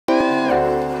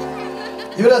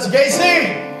Give it up to Casey!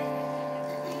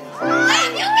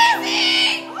 Thank you,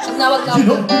 Casey! You know. I love you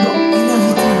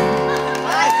too.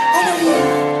 I love you.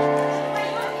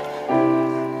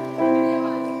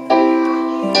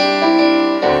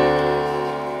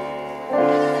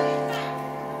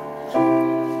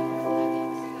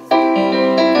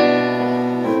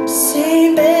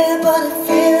 Same bed, but it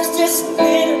feels just a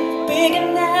little bigger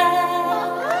now.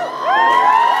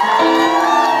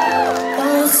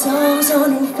 All songs on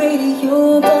the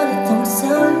radio, but it don't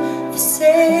sound the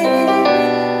same.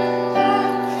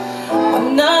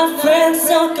 When our friends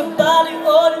talk about it,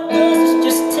 all it does is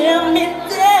just tell me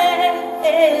that.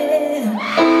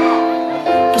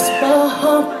 'Cause my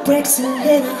heart breaks a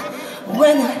little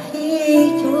when I hear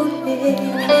your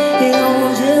name. It all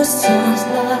just sounds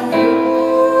like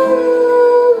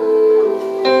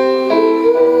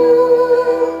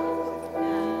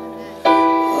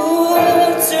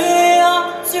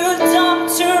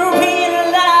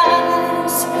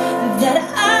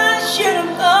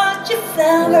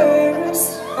flowers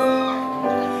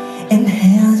and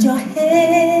held your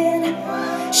hand.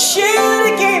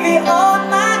 Should've gave you all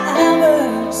my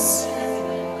hours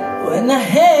when I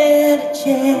had a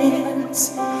chance.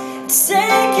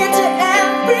 Take it to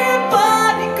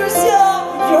everybody, 'cause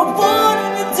you're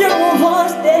wanting to do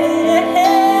what's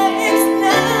dance.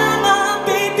 Now my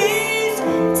baby's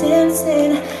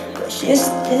dancing, but she's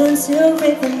dancing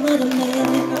with another man.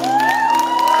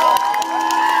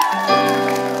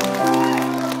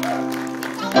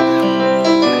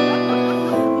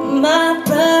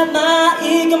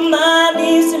 My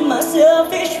knees and my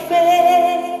selfish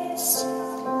face,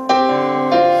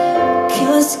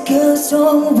 'cause girls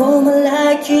don't want me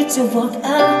like you to walk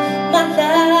out my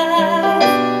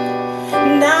life.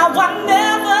 Now I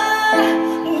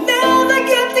never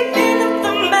get to clean up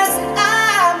the mess I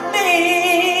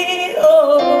made.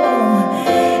 Oh,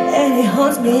 and it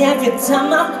haunts me every time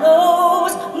I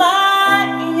close my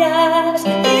eyes.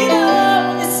 You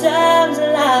know, it sounds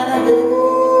like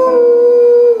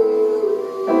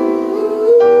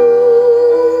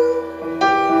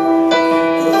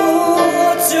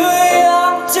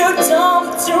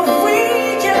to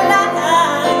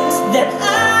realize that I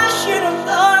should have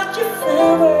bought you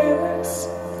flowers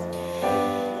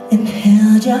and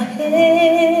held your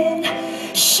hand.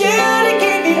 Should have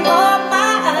given you all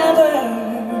my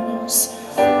hours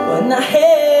when I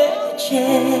had a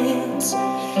chance.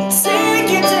 Take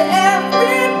it to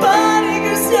everybody,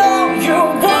 'cause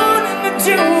you're wanting to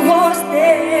do what's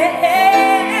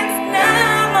dance.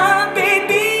 Now my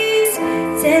baby's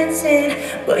dancing,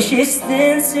 but she's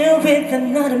dancing with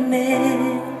another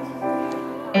man.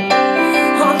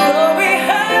 Although it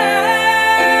hurts,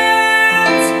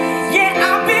 yeah,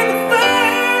 I've been the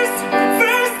first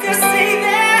to see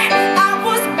that I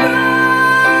was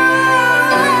wrong.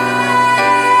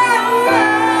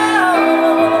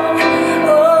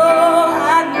 Oh,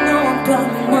 I know I'm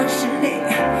probably much too late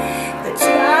to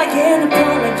try and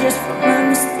apologize for my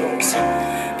mistakes,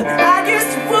 but I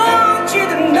just want you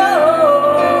to know.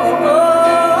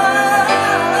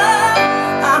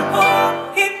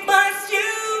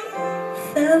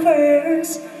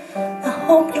 I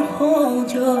hope you hold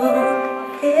your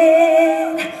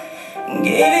head,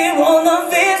 give it one of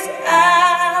these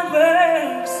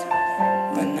hours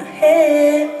when I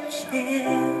had a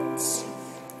chance.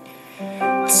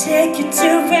 Take you to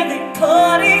every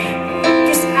party,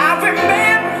 'cause I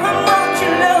remember how much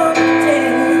you loved to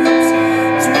dance.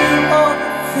 Do all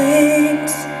the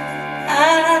things I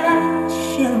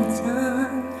should have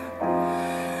done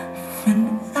when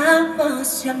I was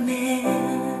your man.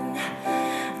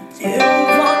 Do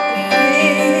all the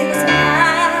things I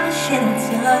should have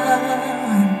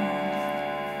done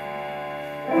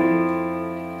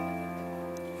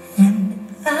when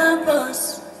I was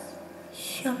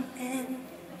your man.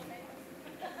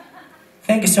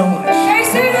 Thank you so much.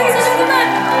 Casey, ladies and gentlemen.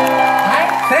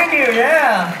 Thank you,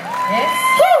 yeah. Yes.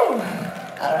 Woo!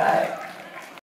 All right.